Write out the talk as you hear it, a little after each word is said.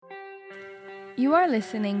You are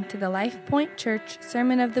listening to the Life Point Church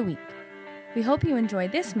Sermon of the Week. We hope you enjoy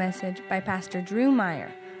this message by Pastor Drew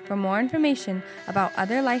Meyer. For more information about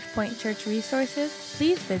other Life Point Church resources,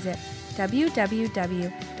 please visit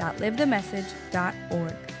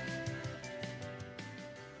www.livethemessage.org. If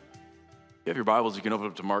you have your Bibles, you can open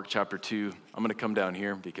up to Mark chapter 2. I'm going to come down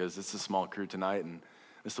here because this is a small crew tonight, and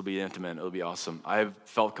this will be intimate. It'll be awesome. I've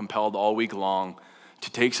felt compelled all week long to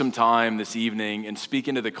take some time this evening and speak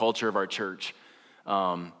into the culture of our church.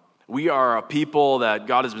 We are a people that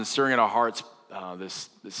God has been stirring in our hearts, this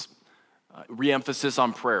re-emphasis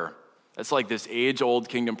on prayer. That's like this age-old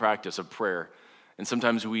kingdom practice of prayer. And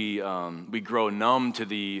sometimes we grow numb to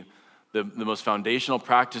the most foundational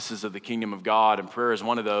practices of the kingdom of God, and prayer is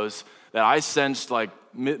one of those that I sensed like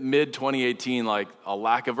mid-2018, like a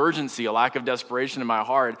lack of urgency, a lack of desperation in my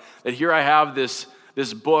heart, that here I have this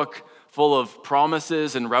book full of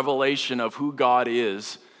promises and revelation of who God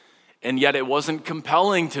is, and yet it wasn't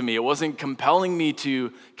compelling to me. It wasn't compelling me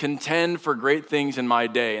to contend for great things in my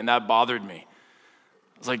day, and that bothered me.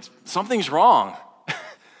 I was like, something's wrong.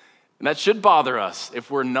 And that should bother us if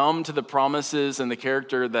we're numb to the promises and the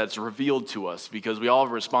character that's revealed to us, because we all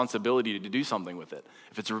have a responsibility to do something with it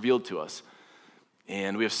if it's revealed to us.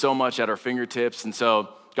 And we have so much at our fingertips. And so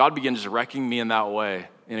God began just wrecking me in that way,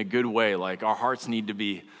 in a good way. Like our hearts need to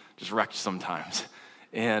be just wrecked sometimes.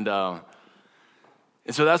 And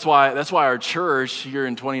so that's why our church here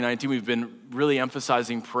in 2019, we've been really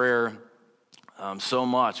emphasizing prayer so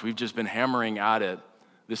much. We've just been hammering at it,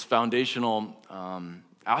 this foundational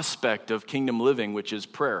aspect of kingdom living, which is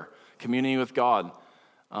prayer, communing with God.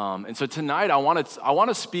 And so tonight I want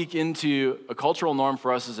to speak into a cultural norm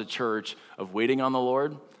for us as a church of waiting on the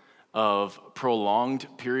Lord, of prolonged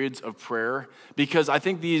periods of prayer, because I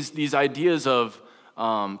think these ideas of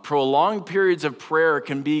prolonged periods of prayer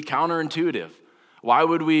can be counterintuitive. Why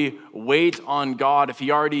would we wait on God if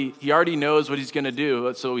He already knows what He's going to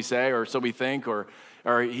do? So we say, or so we think, or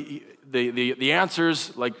the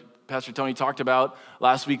answers, like Pastor Tony talked about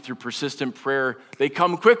last week through persistent prayer, they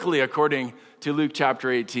come quickly according to Luke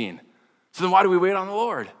chapter 18. So then why do we wait on the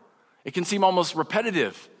Lord? It can seem almost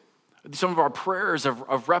repetitive. Some of our prayers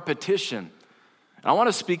of repetition. And I want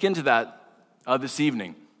to speak into that this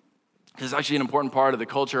evening. This is actually an important part of the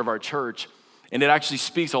culture of our church. And it actually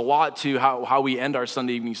speaks a lot to how we end our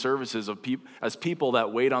Sunday evening services as people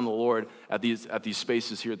that wait on the Lord at these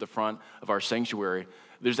spaces here at the front of our sanctuary.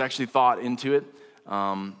 There's actually thought into it.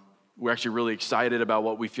 We're actually really excited about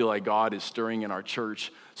what we feel like God is stirring in our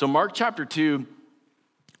church. So Mark chapter 2,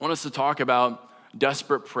 I want us to talk about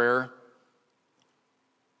desperate prayer.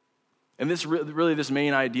 And this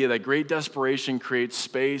main idea that great desperation creates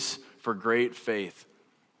space for great faith.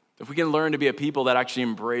 If we can learn to be a people that actually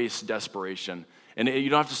embrace desperation, and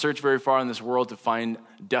you don't have to search very far in this world to find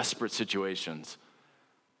desperate situations.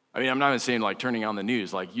 I mean, I'm not even saying like turning on the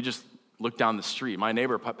news. Like you just look down the street. My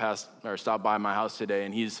neighbor stopped by my house today,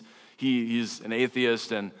 and he's an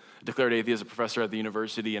atheist and declared atheist, a professor at the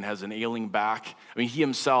university, and has an ailing back. I mean, he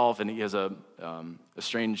himself, and he has a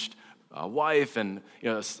estranged wife, and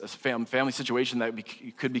a family situation that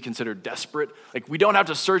could be considered desperate. Like we don't have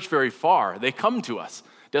to search very far; they come to us.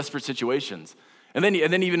 Desperate situations. And then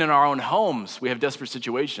even in our own homes, we have desperate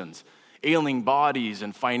situations. Ailing bodies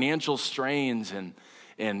and financial strains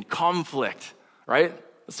and conflict, right?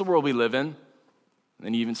 That's the world we live in. And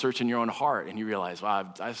then you even search in your own heart and you realize,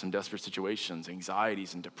 wow, I have some desperate situations,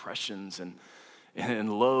 anxieties and depressions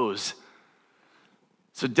and lows.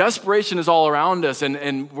 So desperation is all around us.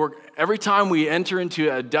 And every time we enter into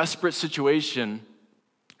a desperate situation,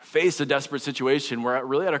 face a desperate situation, we're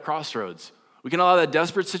really at a crossroads. We can allow that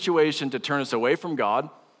desperate situation to turn us away from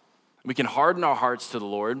God. We can harden our hearts to the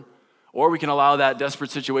Lord, or we can allow that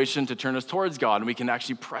desperate situation to turn us towards God, and we can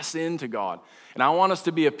actually press into God. And I want us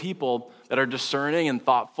to be a people that are discerning and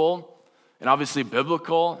thoughtful, and obviously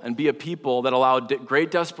biblical, and be a people that allow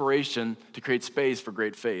great desperation to create space for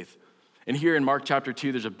great faith. And here in Mark chapter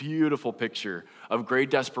 2, there's a beautiful picture of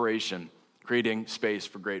great desperation creating space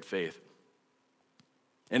for great faith.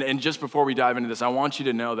 And just before we dive into this, I want you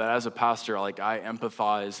to know that as a pastor, I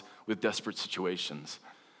empathize with desperate situations.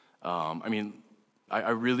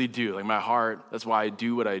 I really do. Like my heart, that's why I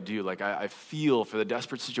do what I do. Like I feel for the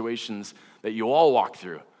desperate situations that you all walk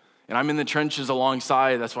through. And I'm in the trenches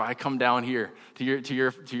alongside. That's why I come down here to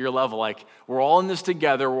your level. Like we're all in this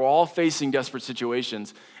together. We're all facing desperate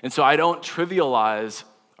situations. And so I don't trivialize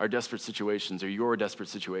our desperate situations or your desperate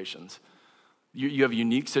situations. You have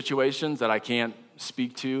unique situations that I can't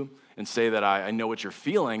speak to and say that I know what you're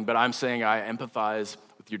feeling, but I'm saying I empathize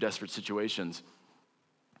with your desperate situations.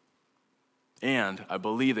 And I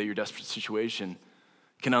believe that your desperate situation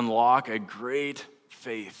can unlock a great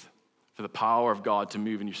faith for the power of God to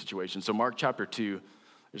move in your situation. So Mark chapter 2,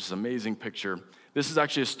 there's this amazing picture. This is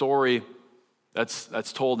actually a story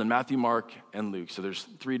that's told in Matthew, Mark, and Luke. So there's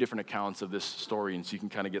 3 different accounts of this story, and so you can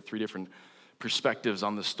kind of get 3 different perspectives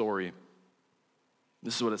on the story.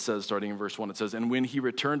 This is what it says, starting in verse 1. It says, "And when he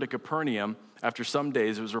returned to Capernaum, after some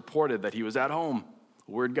days, it was reported that he was at home.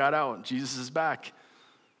 Word got out, Jesus is back.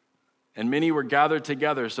 And many were gathered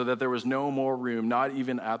together so that there was no more room, not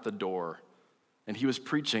even at the door. And he was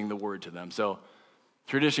preaching the word to them." So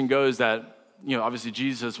tradition goes that, obviously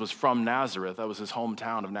Jesus was from Nazareth. That was his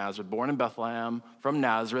hometown of Nazareth, born in Bethlehem, from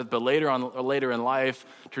Nazareth. But later in life,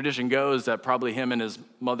 tradition goes that probably him and his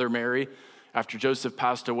mother Mary, after Joseph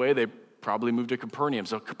passed away, they probably moved to Capernaum.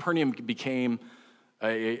 So Capernaum became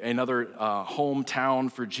another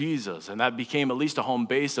hometown for Jesus, and that became at least a home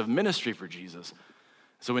base of ministry for Jesus.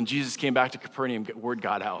 So when Jesus came back to Capernaum, word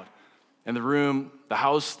got out. And the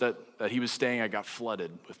house that he was staying at got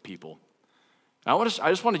flooded with people. I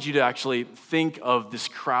just wanted you to actually think of this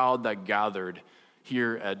crowd that gathered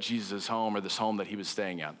here at Jesus' home, or this home that he was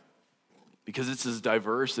staying at, because it's as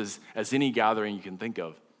diverse as any gathering you can think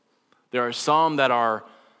of. There are some that are,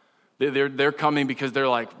 they're coming because they're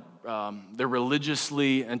they're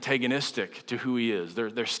religiously antagonistic to who he is.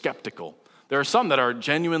 They're skeptical. There are some that are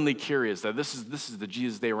genuinely curious that this is the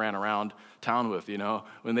Jesus they ran around town with,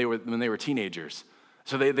 when they were teenagers.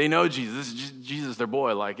 So they know Jesus. This is Jesus, their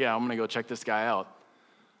boy. I'm going to go check this guy out.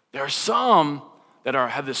 There are some that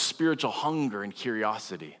have this spiritual hunger and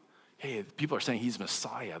curiosity. Hey, people are saying he's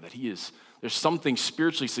Messiah, that there's something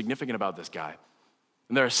spiritually significant about this guy.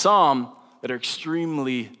 And there are some that are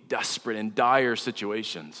extremely desperate in dire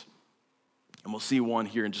situations. And we'll see one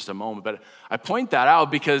here in just a moment. But I point that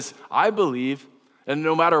out because I believe, and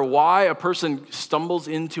no matter why a person stumbles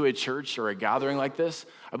into a church or a gathering like this,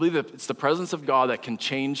 I believe that it's the presence of God that can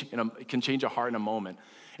change a heart in a moment.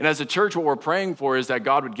 And as a church, what we're praying for is that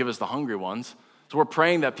God would give us the hungry ones. So we're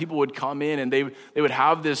praying that people would come in and they would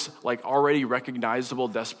have this already recognizable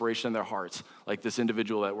desperation in their hearts, like this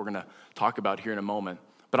individual that we're going to talk about here in a moment.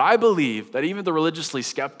 But I believe that even the religiously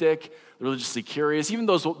skeptic, the religiously curious, even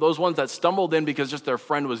those ones that stumbled in because just their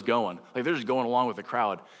friend was going, they're just going along with the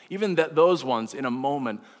crowd, even those ones, in a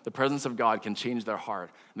moment, the presence of God can change their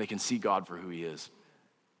heart and they can see God for who he is.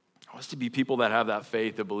 I want us to be people that have that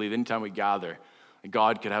faith, that believe anytime we gather, that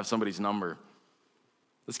God could have somebody's number.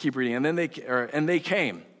 Let's keep reading. And they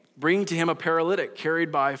came, bringing to him a paralytic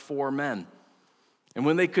carried by 4 men. And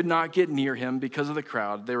when they could not get near him because of the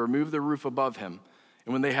crowd, they removed the roof above him.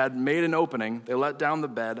 And when they had made an opening, they let down the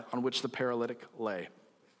bed on which the paralytic lay.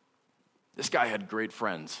 This guy had great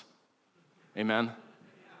friends. Amen?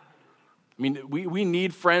 I mean, we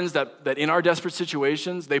need friends that in our desperate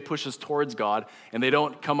situations, they push us towards God, and they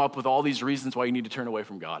don't come up with all these reasons why you need to turn away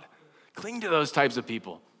from God. Cling to those types of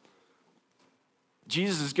people.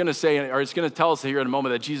 Jesus is going to say, or it's going to tell us here in a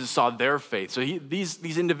moment, that Jesus saw their faith. So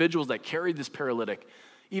these individuals that carried this paralytic,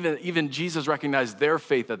 even Jesus recognized their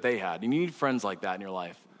faith that they had. And you need friends like that in your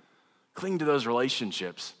life. Cling to those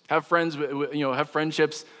relationships. Have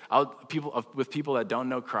friendships with people that don't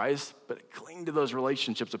know Christ, but cling to those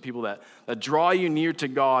relationships with people that draw you near to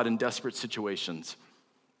God in desperate situations.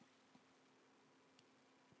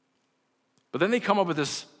 But then they come up with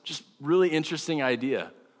this just really interesting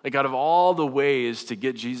idea. Out of all the ways to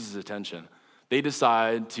get Jesus' attention, they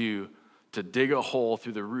decide to dig a hole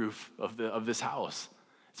through the roof of this house.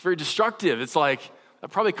 It's very destructive. It's that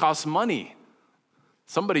probably costs money.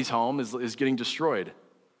 Somebody's home is getting destroyed.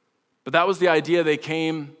 But that was the idea they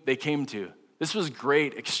came to. This was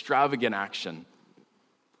great, extravagant action.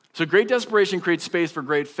 So great desperation creates space for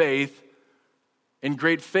great faith, and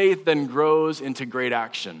great faith then grows into great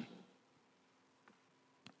action.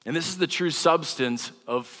 And this is the true substance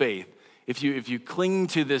of faith. If you cling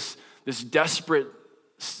to this desperate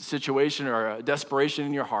situation or a desperation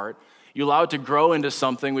in your heart, you allow it to grow into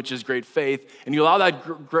something which is great faith, and you allow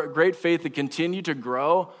that great faith to continue to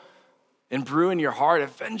grow and brew in your heart.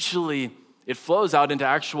 Eventually, it flows out into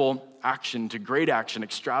actual action, to great action,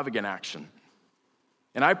 extravagant action.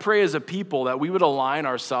 And I pray as a people that we would align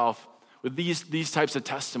ourselves with these types of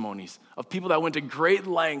testimonies of people that went to great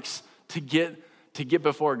lengths to get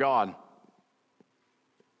before God.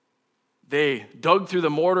 They dug through the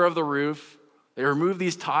mortar of the roof. They removed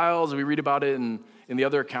these tiles. We read about it in the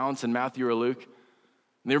other accounts in Matthew or Luke.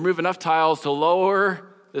 And they remove enough tiles to lower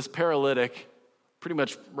this paralytic pretty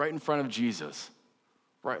much right in front of Jesus.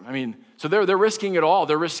 Right? I mean, so they're risking it all.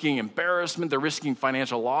 They're risking embarrassment. They're risking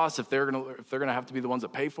financial loss if they're gonna have to be the ones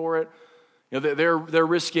that pay for it. They're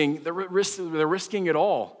risking it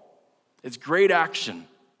all. It's great action.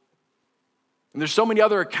 And there's so many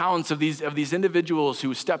other accounts of these individuals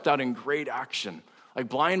who stepped out in great action, like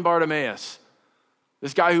blind Bartimaeus.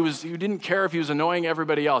 This guy who didn't care if he was annoying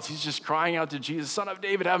everybody else. He's just crying out to Jesus, Son of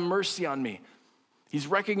David, have mercy on me. He's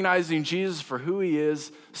recognizing Jesus for who he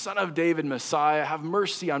is, Son of David, Messiah, have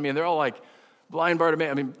mercy on me. And they're all like, blind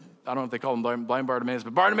Bartimaeus. I mean, I don't know if they call him blind Bartimaeus,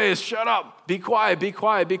 but Bartimaeus, shut up, be quiet, be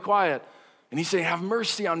quiet, be quiet. And he's saying, have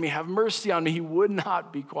mercy on me, have mercy on me. He would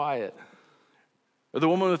not be quiet. Or the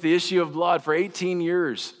woman with the issue of blood for 18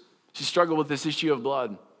 years. She struggled with this issue of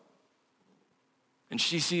blood. And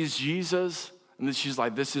she sees Jesus, and then she's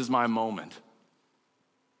like, this is my moment.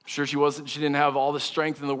 I'm sure she didn't have all the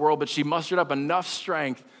strength in the world, but she mustered up enough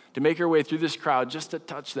strength to make her way through this crowd just to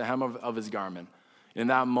touch the hem of his garment. In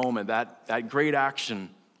that moment, that great action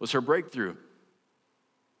was her breakthrough.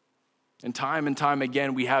 And time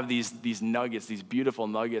again, we have these nuggets, these beautiful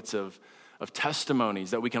nuggets of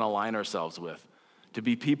testimonies that we can align ourselves with, to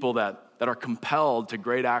be people that are compelled to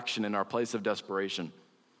great action in our place of desperation.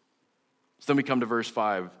 So then we come to verse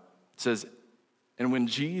 5. It says, and when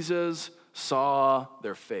Jesus saw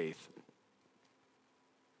their faith.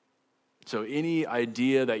 So any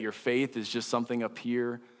idea that your faith is just something up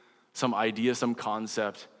here, some idea, some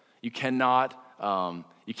concept, you cannot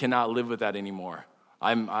live with that anymore.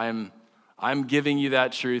 I'm giving you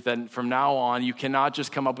that truth, and from now on, you cannot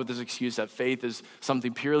just come up with this excuse that faith is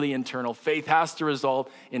something purely internal. Faith has to result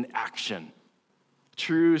in action.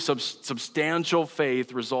 True, substantial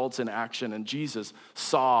faith results in action, and Jesus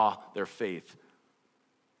saw their faith.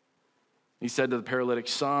 He said to the paralytic,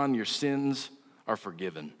 son, your sins are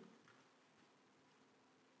forgiven.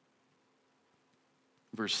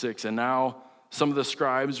 Verse 6, and now some of the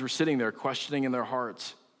scribes were sitting there questioning in their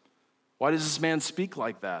hearts, why does this man speak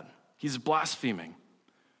like that? He's blaspheming.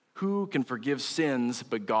 Who can forgive sins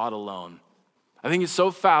but God alone? I think it's so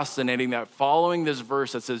fascinating that following this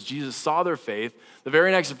verse that says Jesus saw their faith, the very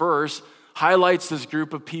next verse highlights this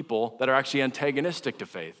group of people that are actually antagonistic to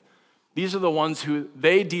faith. These are the ones who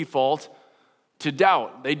they default to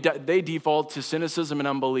doubt. They default to cynicism and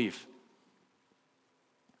unbelief.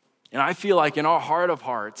 And I feel like in our heart of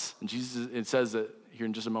hearts, and Jesus, it says that here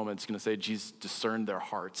in just a moment, it's going to say Jesus discerned their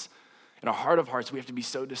hearts. In our heart of hearts, we have to be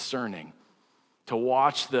so discerning to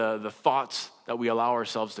watch the thoughts that we allow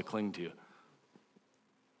ourselves to cling to.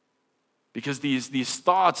 Because these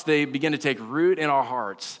thoughts, they begin to take root in our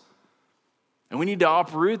hearts. And we need to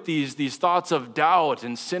uproot these thoughts of doubt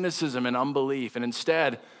and cynicism and unbelief, and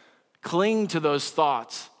instead cling to those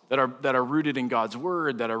thoughts that are rooted in God's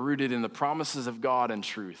word, that are rooted in the promises of God and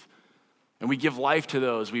truth. And we give life to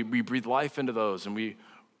those. We breathe life into those, and we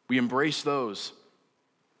embrace those.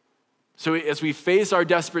 So as we face our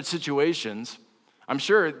desperate situations, I'm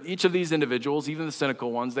sure each of these individuals, even the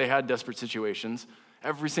cynical ones, they had desperate situations.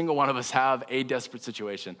 Every single one of us have a desperate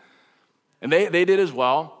situation. And they did as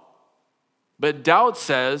well. But doubt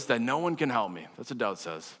says that no one can help me. That's what doubt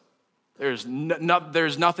says. There's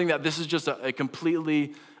nothing that this is just a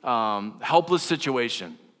completely helpless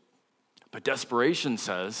situation. But desperation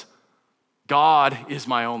says, God is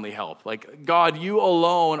my only help. Like, God, you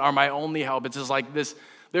alone are my only help. It's just like this.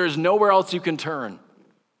 There is nowhere else you can turn.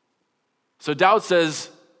 So doubt says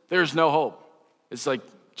there's no hope. It's like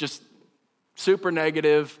just super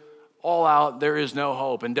negative, all out, there is no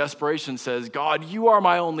hope. And desperation says, God, you are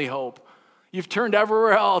my only hope. You've turned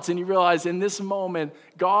everywhere else, and you realize in this moment,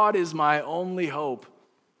 God is my only hope.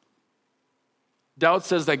 Doubt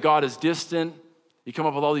says that God is distant. You come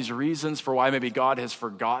up with all these reasons for why maybe God has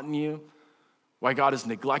forgotten you, why God has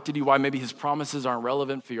neglected you, why maybe his promises aren't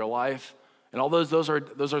relevant for your life. And all those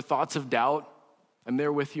are thoughts of doubt. I'm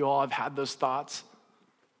there with you all. I've had those thoughts.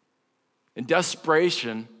 And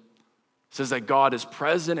desperation says that God is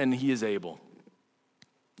present and he is able,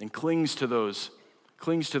 and clings to those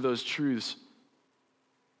truths.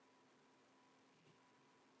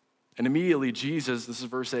 And immediately Jesus, this is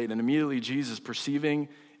verse 8, and immediately Jesus, perceiving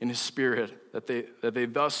in his spirit that they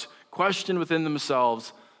thus questioned within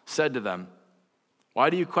themselves, said to them, why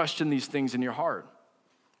do you question these things in your heart?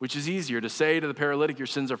 Which is easier, to say to the paralytic, your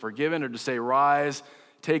sins are forgiven, or to say, rise,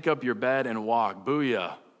 take up your bed and walk?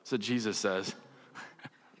 Booyah, that's what Jesus says.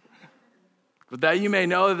 But that you may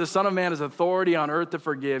know that the Son of Man has authority on earth to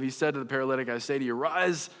forgive, he said to the paralytic, I say to you,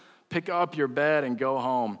 rise, pick up your bed and go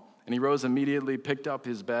home. And he rose immediately, picked up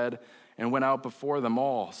his bed, and went out before them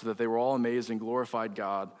all, so that they were all amazed and glorified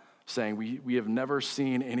God, saying, we have never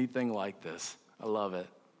seen anything like this. I love it.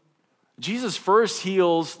 Jesus first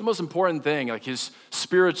heals the most important thing, like his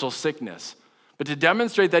spiritual sickness. But to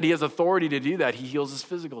demonstrate that he has authority to do that, he heals his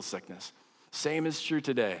physical sickness. Same is true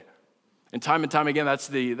today. And time again,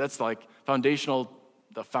 that's like foundational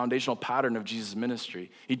the foundational pattern of Jesus'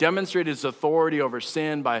 ministry. He demonstrated his authority over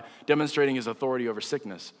sin by demonstrating his authority over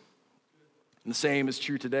sickness. And the same is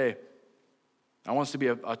true today. I want us to be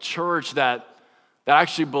a church that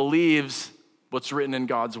actually believes what's written in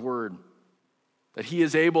God's word. That he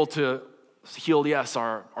is able to heal, yes,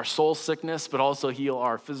 our soul sickness, but also heal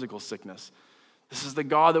our physical sickness. This is the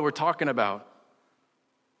God that we're talking about.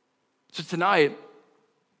 So tonight,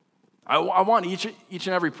 I want each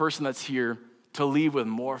and every person that's here to leave with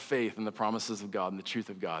more faith in the promises of God and the truth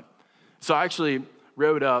of God. So I actually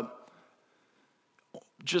wrote up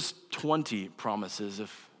just 20 promises.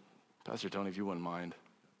 If Pastor Tony, if you wouldn't mind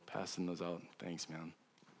passing those out. Thanks, man.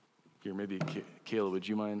 Here, maybe Kayla, would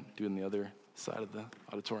you mind doing the other side of the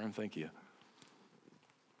auditorium? Thank you.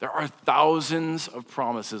 There are thousands of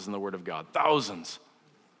promises in the Word of God. Thousands.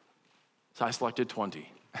 So I selected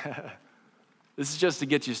 20. This is just to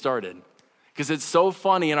get you started. Because it's so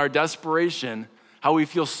funny in our desperation how we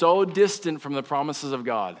feel so distant from the promises of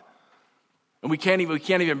God. And we can't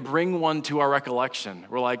even bring one to our recollection.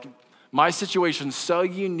 We're like, my situation's so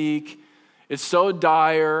unique, it's so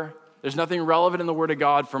dire, there's nothing relevant in the Word of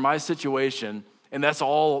God for my situation, and those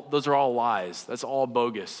are all lies. That's all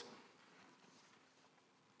bogus.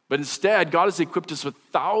 But instead, God has equipped us with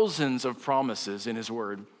thousands of promises in his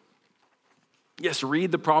Word. Yes,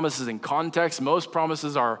 read the promises in context. Most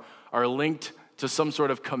promises are linked to some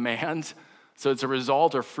sort of command, so it's a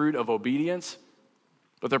result or fruit of obedience,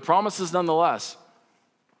 but they're promises nonetheless.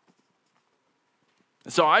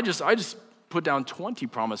 So I just put down 20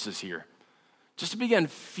 promises here, just to begin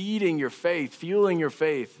feeding your faith, fueling your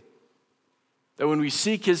faith, that when we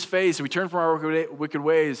seek his face, we turn from our wicked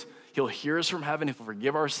ways, he'll hear us from heaven, he'll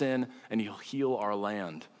forgive our sin, and he'll heal our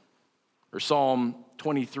land. Or Psalm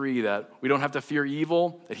 23, that we don't have to fear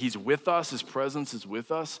evil, that he's with us, his presence is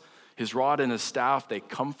with us, his rod and his staff, they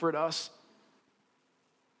comfort us.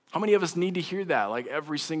 How many of us need to hear that, like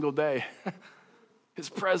every single day? His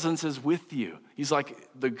presence is with you. He's like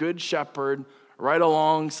the good shepherd right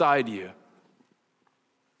alongside you.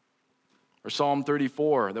 Or Psalm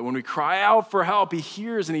 34, that when we cry out for help, he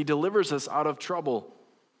hears and he delivers us out of trouble.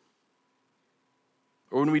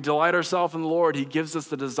 Or when we delight ourselves in the Lord, he gives us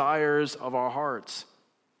the desires of our hearts.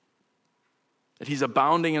 That he's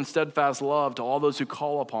abounding in steadfast love to all those who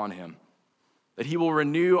call upon him. That he will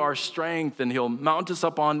renew our strength and he'll mount us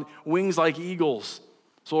up on wings like eagles.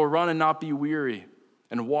 So we'll run and not be weary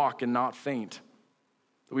and walk and not faint.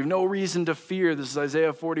 That we have no reason to fear. This is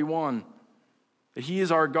Isaiah 41. That he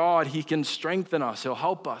is our God. He can strengthen us. He'll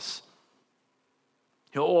help us.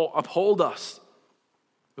 He'll uphold us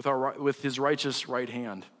with his righteous right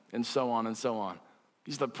hand, and so on and so on.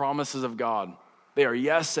 These are the promises of God. They are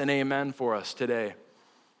yes and amen for us today.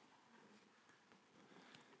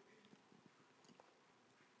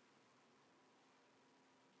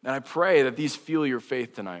 And I pray that these fuel your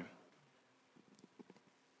faith tonight.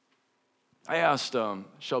 I asked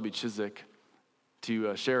Shelby Chiswick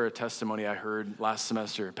to share a testimony I heard last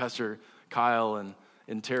semester. Pastor Kyle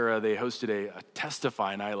and Tara, they hosted a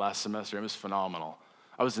Testify night last semester. It was phenomenal.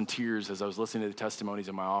 I was in tears as I was listening to the testimonies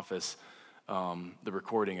in my office, the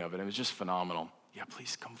recording of it. It was just phenomenal. Yeah,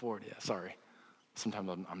 please come forward. Yeah, sorry. Sometimes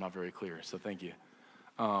I'm not very clear, so thank you.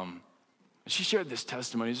 She shared this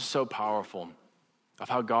testimony. It's just so powerful of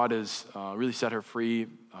how God has really set her free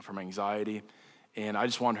from anxiety. And I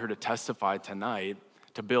just want her to testify tonight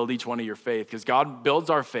to build each one of your faith, because God builds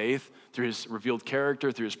our faith through his revealed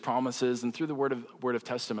character, through his promises, and through the word of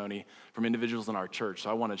testimony from individuals in our church. So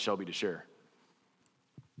I wanted Shelby to share.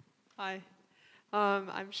 Hi,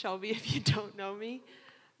 I'm Shelby, if you don't know me.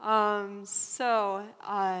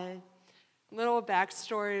 Little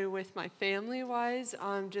backstory with my family-wise,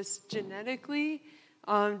 just genetically,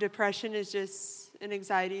 depression is just, and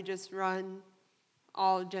anxiety just run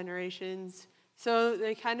all generations. So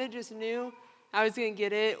they kind of just knew I was going to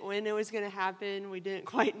get it, when it was going to happen. We didn't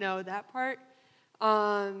quite know that part.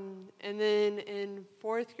 And then in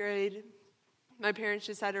 4th grade, my parents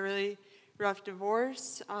just had a really rough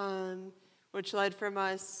divorce, which led from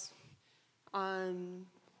us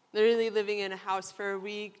literally living in a house for a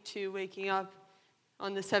week to waking up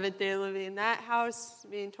on the 7th day of living in that house,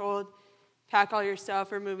 being told, pack all your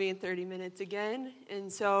stuff, we're moving in 30 minutes again.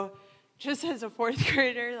 And so just as a 4th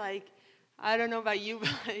grader, I don't know about you,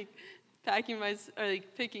 but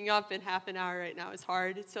picking up in half an hour right now is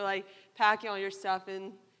hard. So packing all your stuff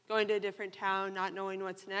and going to a different town, not knowing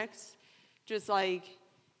what's next, just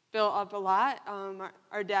built up a lot.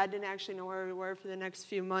 Our dad didn't actually know where we were for the next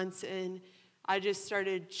few months, and I just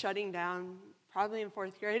started shutting down probably in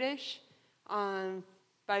 4th grade-ish.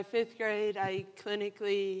 By 5th grade, I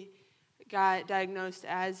clinically got diagnosed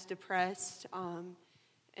as depressed,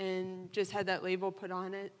 and just had that label put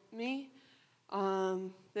on me.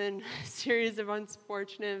 Then a series of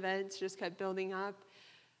unfortunate events just kept building up,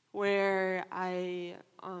 where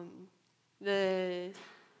the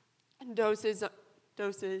doses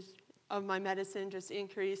of my medicine just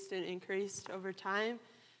increased and increased over time.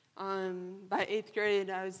 By 8th grade,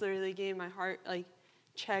 I was literally getting my heart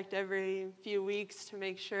checked every few weeks to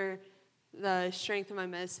make sure the strength of my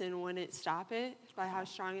medicine wouldn't stop it by how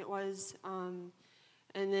strong it was. And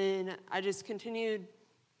then I just continued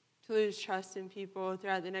to lose trust in people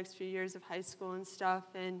throughout the next few years of high school and stuff,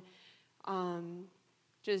 and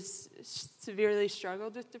just severely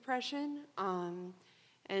struggled with depression. And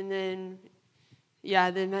then,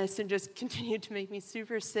 the medicine just continued to make me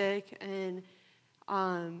super sick. And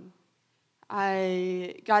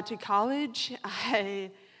I got to college.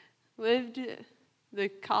 I lived the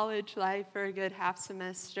college life for a good half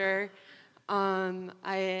semester.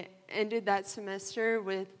 I ended that semester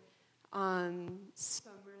with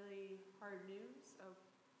some really hard news. Oh,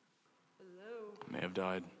 hello. May have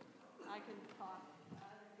died. I can talk.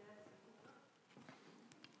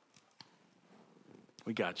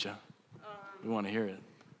 We got you. We want to hear it.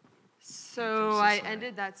 So I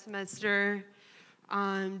ended that semester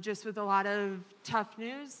just with a lot of tough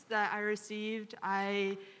news that I received.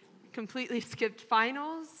 I completely skipped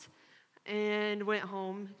finals and went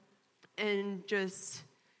home and just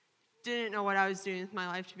didn't know what I was doing with my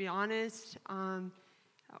life, to be honest.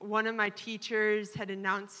 One of my teachers had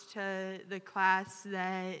announced to the class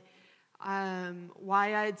that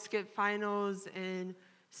why I had skipped finals and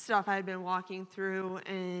stuff I had been walking through,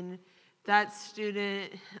 and that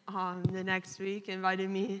student the next week invited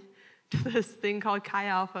me to this thing called Chi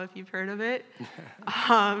Alpha, if you've heard of it.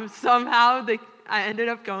 Somehow I ended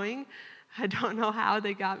up going. I don't know how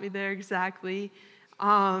they got me there exactly.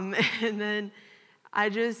 And then I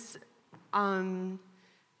just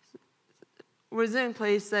was in a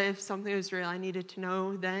place that if something was real, I needed to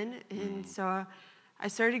know then. And so I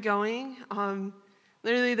started going.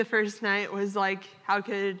 Literally the first night was like, how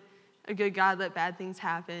could a good God let bad things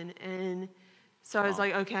happen? And so I was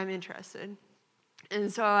like, okay, I'm interested.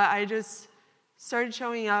 And so I just started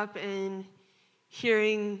showing up and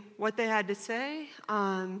hearing what they had to say.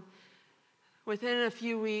 Within a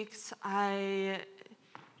few weeks, I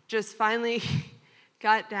just finally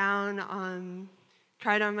got down,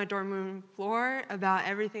 cried on my dorm room floor about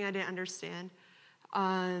everything I didn't understand.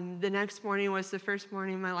 The next morning was the first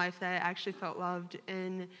morning in my life that I actually felt loved,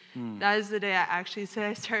 and that is the day I actually said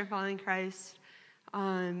I started following Christ.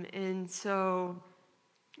 And so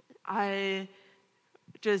I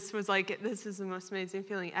just was like, this is the most amazing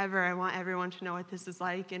feeling ever. I want everyone to know what this is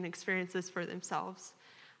like and experience this for themselves.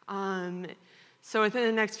 So within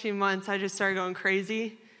the next few months, I just started going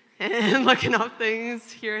crazy and looking up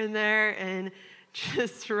things here and there and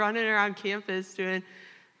just running around campus doing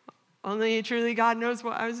only truly God knows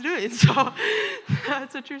what I was doing. So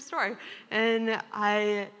that's a true story. And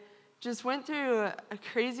I just went through a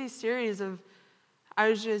crazy series of,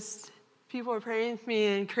 people were praying with me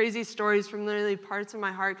and crazy stories from literally parts of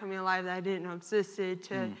my heart coming alive that I didn't know existed,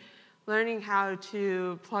 to learning how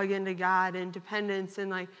to plug into God and dependence.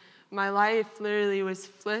 And my life literally was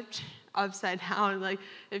flipped upside down.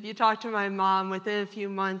 If you talk to my mom within a few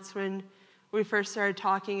months when we first started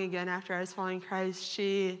talking again after I was following Christ,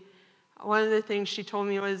 one of the things she told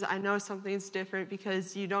me was, I know something's different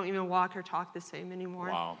because you don't even walk or talk the same anymore.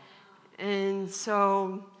 Wow. And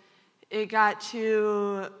so it got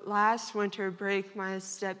to last winter break, my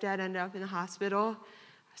stepdad ended up in the hospital.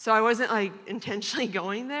 So I wasn't intentionally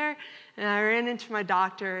going there. And I ran into my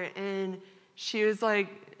doctor, and she was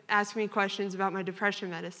asking me questions about my depression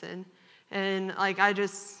medicine. And I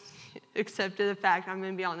just accepted the fact I'm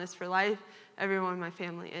going to be on this for life. Everyone in my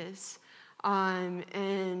family is.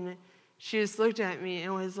 And she just looked at me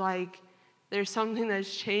and was like, there's something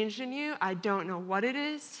that's changed in you. I don't know what it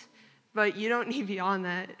is, but you don't need beyond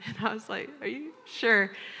that. And I was like, are you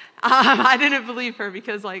sure? I didn't believe her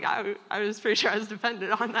because I was pretty sure I was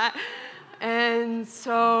dependent on that. And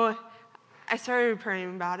so I started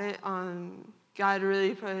praying about it. God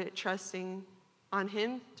really put trusting on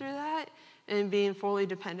him through that and being fully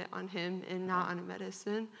dependent on him and not on a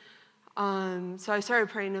medicine. So I started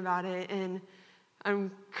praying about it, and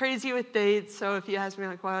I'm crazy with dates, so if you ask me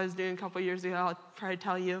what I was doing a couple years ago, I'll probably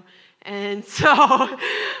tell you. And so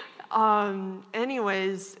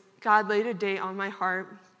anyways, God laid a date on my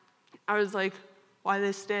heart. I was like, why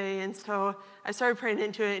this day? And so I started praying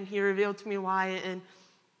into it, and he revealed to me why. And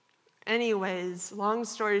anyways, long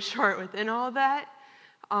story short, within all of that,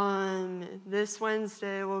 this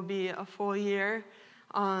Wednesday will be a full year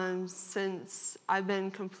since I've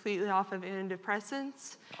been completely off of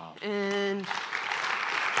antidepressants. Wow. And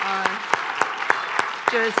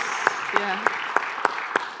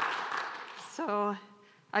So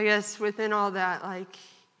I guess within all that, like,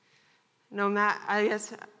 I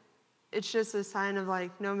guess it's just a sign of,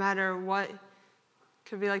 like, no matter what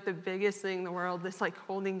could be, like, the biggest thing in the world that's, like,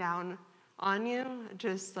 holding down on you,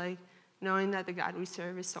 just, like, knowing that the God we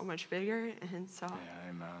serve is so much bigger. And so, yeah,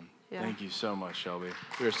 amen. Yeah. Thank you so much, Shelby.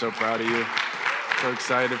 We are so proud of you. So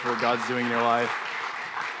excited for what God's doing in your life.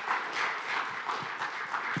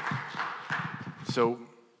 So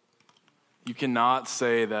you cannot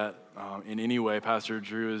say that in any way Pastor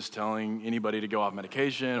Drew is telling anybody to go off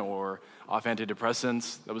medication or off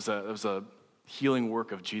antidepressants. That was a healing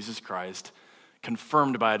work of Jesus Christ,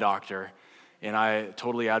 confirmed by a doctor. And I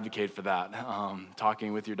totally advocate for that.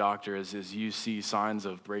 Talking with your doctor as you see signs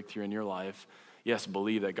of breakthrough in your life, yes,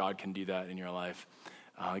 believe that God can do that in your life.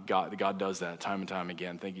 God does that time and time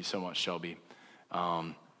again. Thank you so much, Shelby.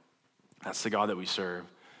 That's the God that we serve.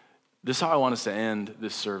 This is how I want us to end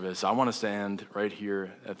this service. I want us to end right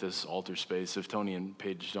here at this altar space. If Tony and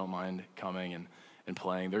Paige don't mind coming and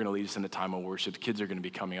playing, they're going to lead us in a time of worship. The kids are going to be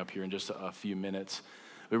coming up here in just a few minutes.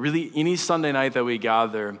 But really, any Sunday night that we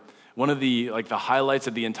gather, one of the highlights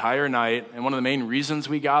of the entire night, and one of the main reasons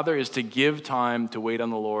we gather, is to give time to wait on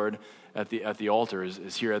the Lord at the altar,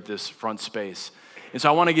 is here at this front space. And so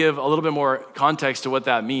I want to give a little bit more context to what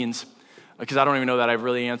that means, because I don't even know that I've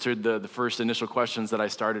really answered the first initial questions that I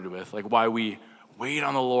started with, like why we wait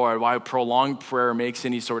on the Lord, why prolonged prayer makes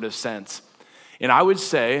any sort of sense. And I would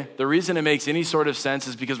say the reason it makes any sort of sense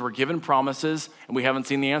is because we're given promises and we haven't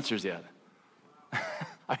seen the answers yet.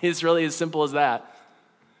 I mean, it's really as simple as that.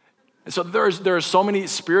 And so there are so many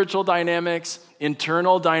spiritual dynamics,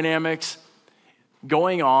 internal dynamics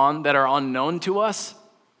going on that are unknown to us,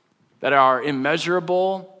 that are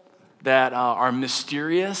immeasurable, that are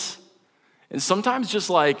mysterious. And sometimes just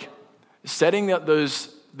like setting those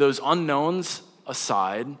unknowns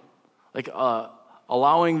aside, like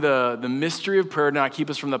allowing the mystery of prayer to not keep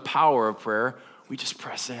us from the power of prayer, we just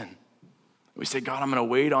press in. We say, God, I'm going to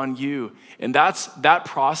wait on you. And that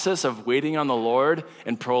process of waiting on the Lord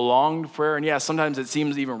and prolonged prayer, and yeah, sometimes it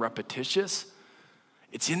seems even repetitious.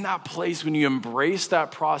 It's in that place when you embrace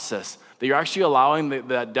that process that you're actually allowing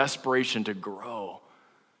that desperation to grow,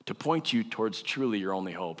 to point you towards truly your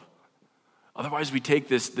only hope. Otherwise, we take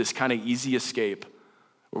this kind of easy escape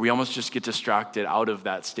where we almost just get distracted out of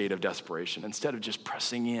that state of desperation instead of just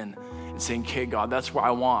pressing in and saying, okay, God, that's what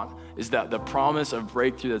I want, is that the promise of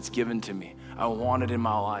breakthrough that's given to me. I want it in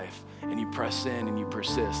my life. And you press in and you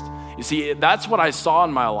persist. You see, that's what I saw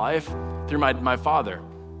in my life through my father.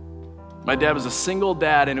 My dad was a single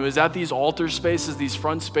dad, and it was at these altar spaces, these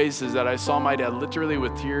front spaces, that I saw my dad literally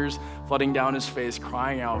with tears flooding down his face,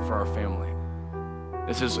 crying out for our family.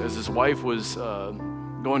 As his wife was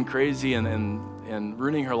going crazy and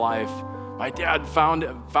ruining her life, my dad found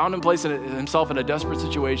himself in a desperate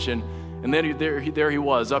situation, and then there he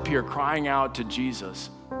was, up here crying out to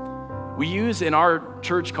Jesus. We use, in our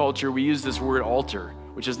church culture, we use this word altar,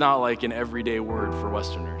 which is not like an everyday word for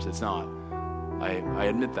Westerners. It's not. I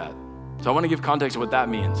admit that. So I want to give context of what that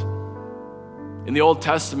means. In the Old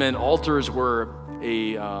Testament, altars were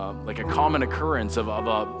a common occurrence of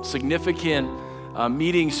a significant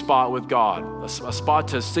meeting spot with God, a spot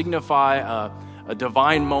to signify a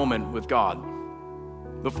divine moment with God,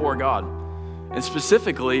 before God. And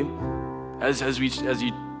specifically, as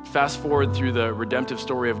you fast forward through the redemptive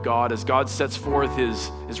story of God, as God sets forth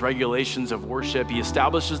his regulations of worship, he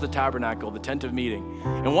establishes the tabernacle, the tent of meeting.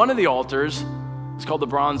 And one of the altars is called the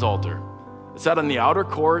bronze altar. It's out in the outer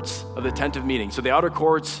courts of the tent of meeting. So the outer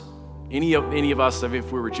courts, any of us,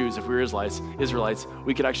 if we were Jews, if we were Israelites,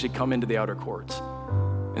 we could actually come into the outer courts.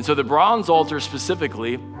 And so the bronze altar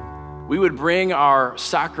specifically, we would bring our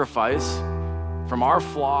sacrifice from our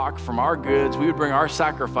flock, from our goods. We would bring our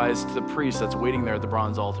sacrifice to the priest that's waiting there at the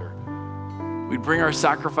bronze altar. We'd bring our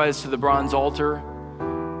sacrifice to the bronze altar.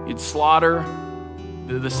 He'd slaughter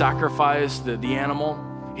the sacrifice, the animal.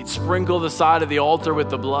 He'd sprinkle the side of the altar with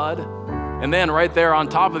the blood. And then right there on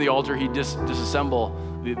top of the altar, he'd disassemble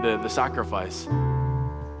the sacrifice.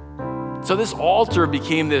 So this altar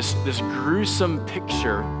became this gruesome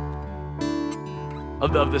picture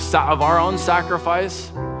of our own sacrifice,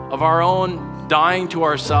 of our own dying to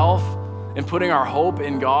ourselves and putting our hope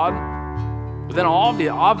in God. But then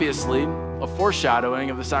obviously a foreshadowing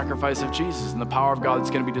of the sacrifice of Jesus and the power of God that's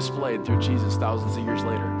going to be displayed through Jesus thousands of years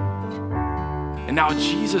later. And now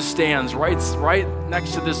Jesus stands right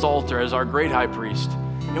next to this altar as our great high priest.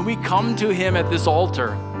 And we come to him at this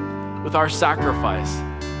altar with our sacrifice.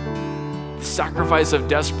 the sacrifice of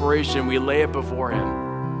desperation, we lay it before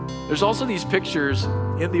him. There's also these pictures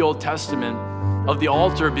in the Old Testament of the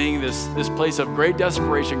altar being this place of great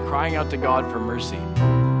desperation, crying out to God for mercy.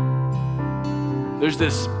 There's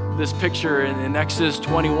this picture in Exodus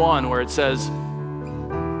 21 where it says,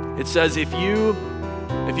 if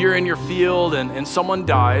you're in your field and someone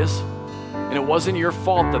dies, and it wasn't your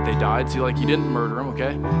fault that they died, so you didn't murder them,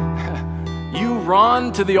 okay? You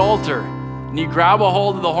run to the altar, and you grab a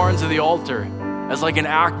hold of the horns of the altar as an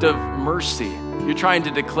act of mercy. You're trying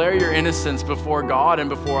to declare your innocence before God and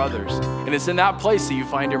before others. And it's in that place that you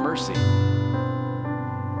find your mercy.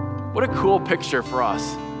 What a cool picture for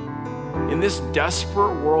us. In this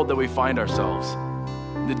desperate world that we find ourselves,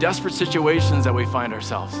 the desperate situations that we find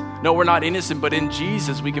ourselves. No, we're not innocent, but in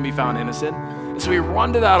Jesus we can be found innocent. And so we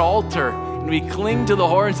run to that altar and we cling to the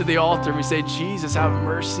horns of the altar and we say, Jesus, have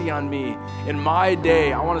mercy on me. In my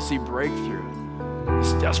day, I want to see breakthrough.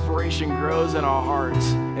 This desperation grows in our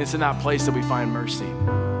hearts, and it's in that place that we find mercy.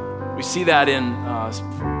 We see that in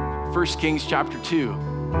 1 Kings chapter 2.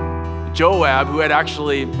 Joab, who had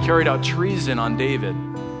actually carried out treason on David,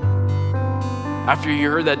 after he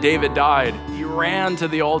heard that David died, he ran to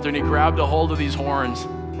the altar and he grabbed a hold of these horns,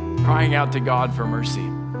 crying out to God for mercy.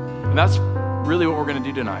 And that's really what we're going to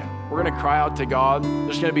do tonight. We're going to cry out to God.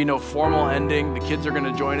 There's going to be no formal ending. The kids are going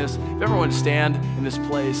to join us. If everyone would stand in this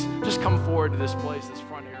place, just come forward to this place, this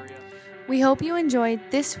front area. We hope you enjoyed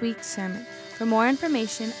this week's sermon. For more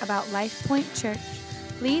information about LifePoint Church,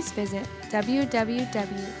 please visit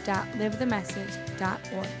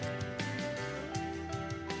www.livethemessage.org.